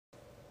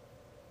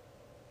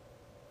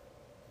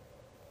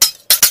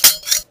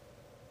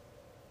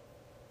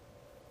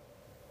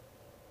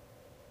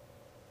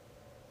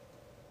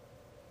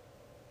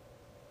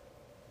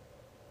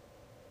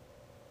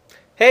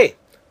Hey,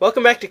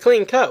 welcome back to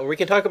Clean Cut, where we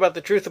can talk about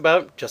the truth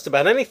about just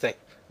about anything,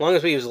 as long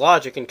as we use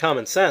logic and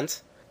common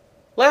sense.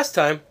 Last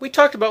time, we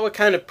talked about what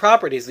kind of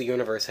properties the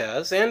universe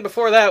has, and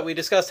before that we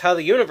discussed how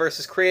the universe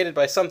is created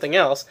by something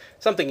else,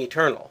 something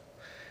eternal.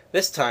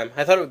 This time,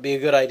 I thought it would be a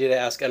good idea to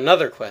ask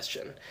another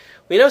question.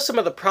 We know some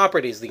of the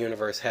properties the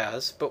universe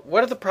has, but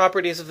what are the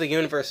properties of the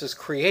universe's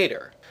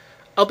creator?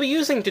 I'll be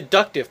using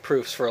deductive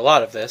proofs for a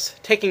lot of this,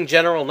 taking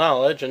general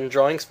knowledge and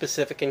drawing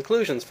specific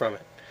conclusions from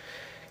it.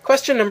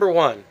 Question number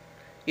 1.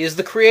 Is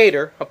the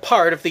creator a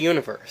part of the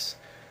universe?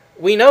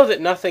 We know that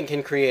nothing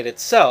can create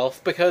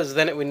itself, because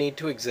then it would need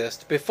to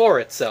exist before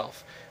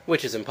itself,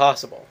 which is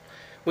impossible.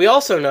 We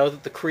also know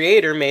that the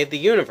creator made the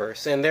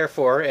universe, and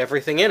therefore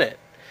everything in it.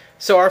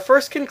 So our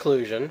first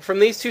conclusion from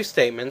these two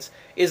statements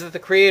is that the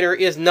creator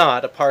is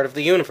not a part of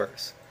the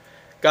universe.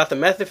 Got the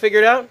method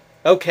figured out?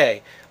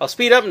 Okay, I'll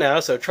speed up now,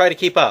 so try to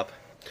keep up.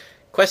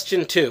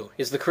 Question 2.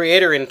 Is the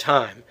creator in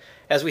time?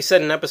 As we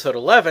said in episode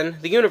 11,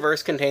 the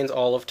universe contains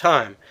all of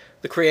time.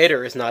 The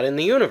creator is not in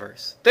the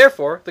universe.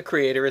 Therefore, the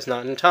creator is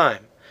not in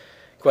time.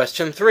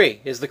 Question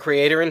 3. Is the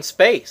creator in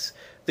space?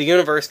 The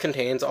universe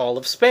contains all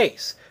of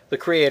space. The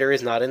creator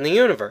is not in the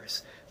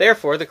universe.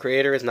 Therefore, the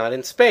creator is not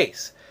in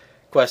space.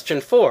 Question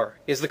 4.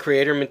 Is the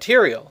creator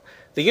material?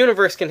 The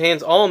universe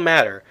contains all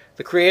matter.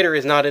 The creator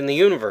is not in the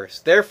universe.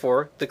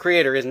 Therefore, the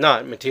creator is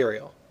not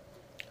material.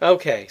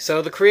 Okay,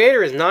 so the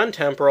creator is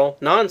non-temporal,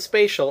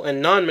 non-spatial,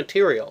 and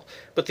non-material,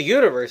 but the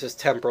universe is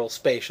temporal,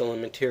 spatial, and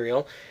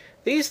material.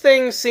 These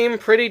things seem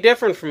pretty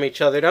different from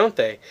each other, don't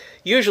they?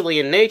 Usually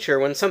in nature,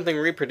 when something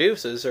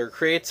reproduces or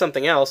creates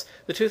something else,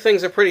 the two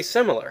things are pretty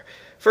similar.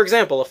 For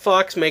example, a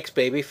fox makes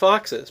baby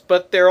foxes,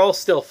 but they're all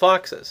still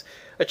foxes.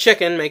 A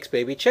chicken makes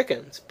baby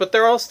chickens, but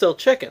they're all still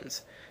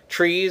chickens.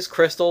 Trees,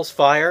 crystals,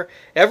 fire,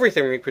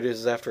 everything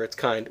reproduces after its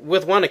kind,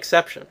 with one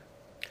exception.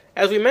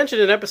 As we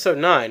mentioned in episode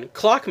 9,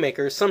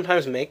 clockmakers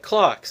sometimes make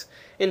clocks.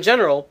 In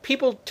general,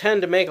 people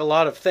tend to make a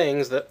lot of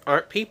things that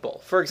aren't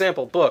people. For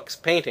example, books,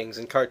 paintings,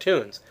 and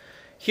cartoons.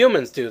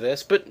 Humans do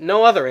this, but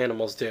no other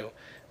animals do.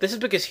 This is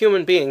because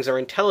human beings are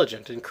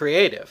intelligent and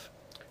creative.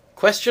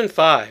 Question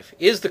 5.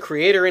 Is the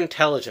creator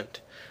intelligent?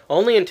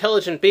 Only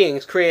intelligent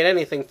beings create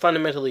anything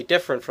fundamentally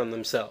different from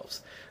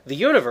themselves. The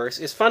universe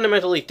is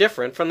fundamentally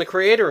different from the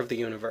creator of the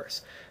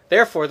universe.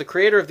 Therefore, the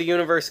creator of the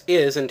universe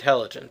is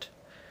intelligent.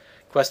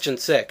 Question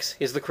 6.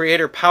 Is the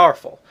creator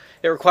powerful?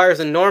 It requires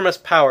enormous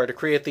power to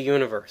create the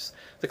universe.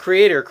 The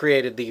creator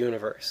created the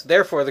universe.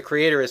 Therefore, the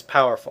creator is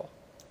powerful.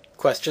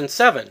 Question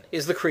 7.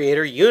 Is the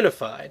creator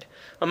unified?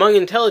 Among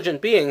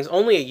intelligent beings,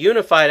 only a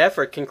unified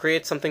effort can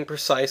create something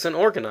precise and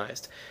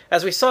organized.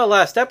 As we saw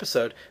last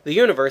episode, the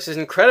universe is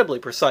incredibly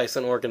precise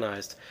and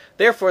organized.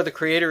 Therefore, the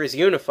creator is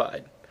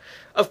unified.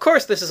 Of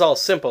course, this is all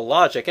simple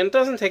logic, and it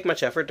doesn't take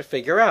much effort to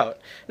figure out.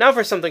 Now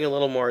for something a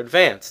little more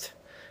advanced.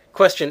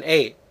 Question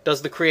 8.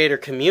 Does the creator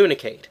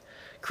communicate?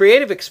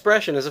 Creative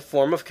expression is a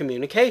form of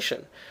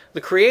communication.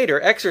 The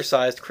creator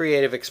exercised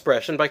creative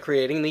expression by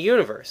creating the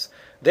universe.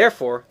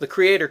 Therefore, the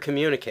creator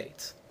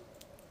communicates.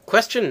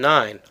 Question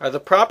 9. Are the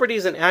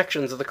properties and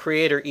actions of the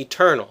creator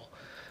eternal?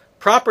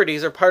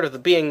 Properties are part of the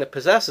being that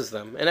possesses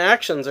them, and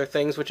actions are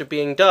things which a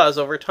being does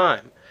over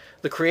time.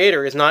 The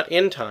creator is not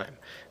in time.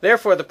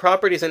 Therefore, the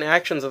properties and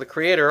actions of the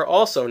creator are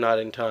also not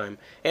in time,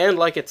 and,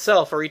 like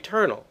itself, are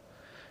eternal.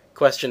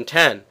 Question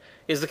 10.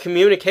 Is the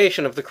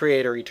communication of the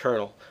creator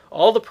eternal?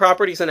 All the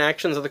properties and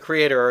actions of the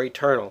creator are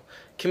eternal.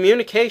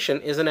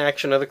 Communication is an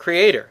action of the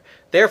creator.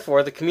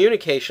 Therefore, the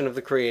communication of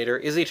the creator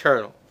is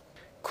eternal.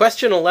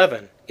 Question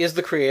 11. Is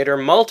the creator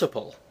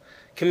multiple?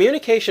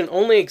 Communication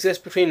only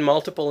exists between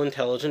multiple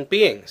intelligent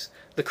beings.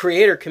 The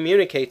creator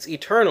communicates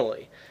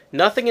eternally.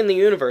 Nothing in the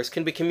universe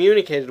can be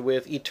communicated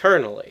with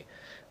eternally.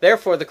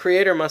 Therefore, the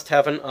creator must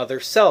have an other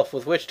self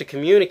with which to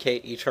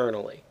communicate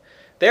eternally.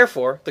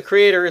 Therefore, the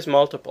creator is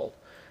multiple.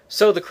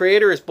 So the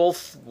creator is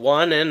both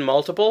one and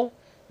multiple?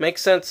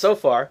 Makes sense so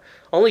far.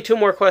 Only 2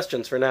 more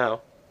questions for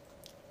now.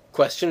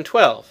 Question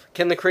 12.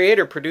 Can the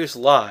creator produce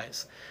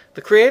lies?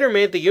 The creator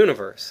made the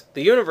universe.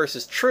 The universe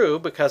is true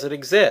because it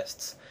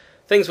exists.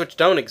 Things which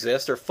don't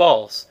exist are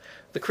false.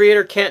 The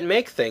creator can't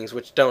make things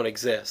which don't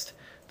exist.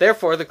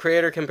 Therefore, the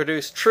creator can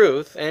produce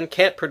truth and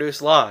can't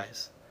produce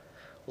lies.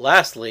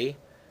 Lastly,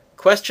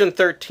 question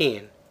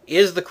 13.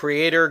 Is the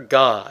creator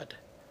God?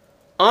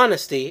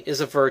 Honesty is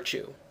a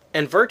virtue,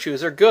 and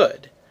virtues are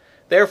good.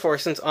 Therefore,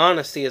 since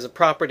honesty is a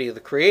property of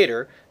the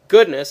creator,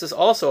 goodness is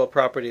also a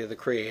property of the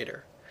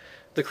creator.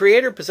 The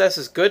creator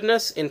possesses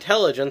goodness,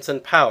 intelligence,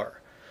 and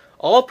power.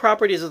 All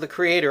properties of the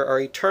creator are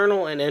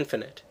eternal and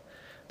infinite.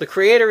 The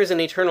creator is an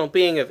eternal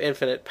being of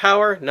infinite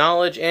power,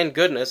 knowledge, and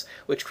goodness,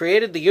 which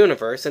created the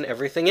universe and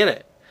everything in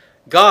it.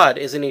 God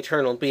is an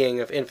eternal being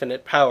of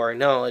infinite power,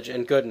 knowledge,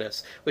 and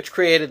goodness, which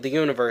created the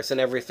universe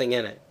and everything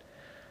in it.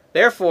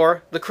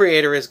 Therefore, the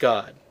creator is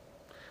God.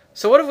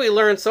 So what have we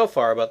learned so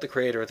far about the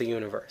creator of the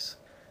universe?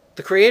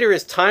 The creator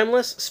is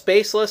timeless,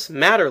 spaceless,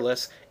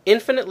 matterless,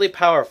 infinitely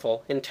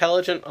powerful,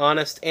 intelligent,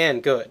 honest,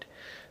 and good.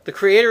 The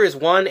creator is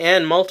one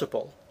and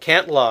multiple,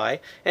 can't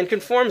lie, and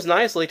conforms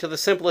nicely to the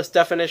simplest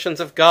definitions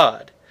of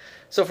God.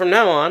 So from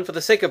now on, for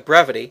the sake of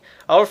brevity,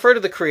 I'll refer to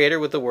the Creator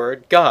with the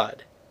word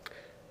God.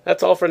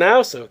 That's all for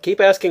now, so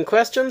keep asking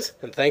questions,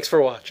 and thanks for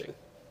watching.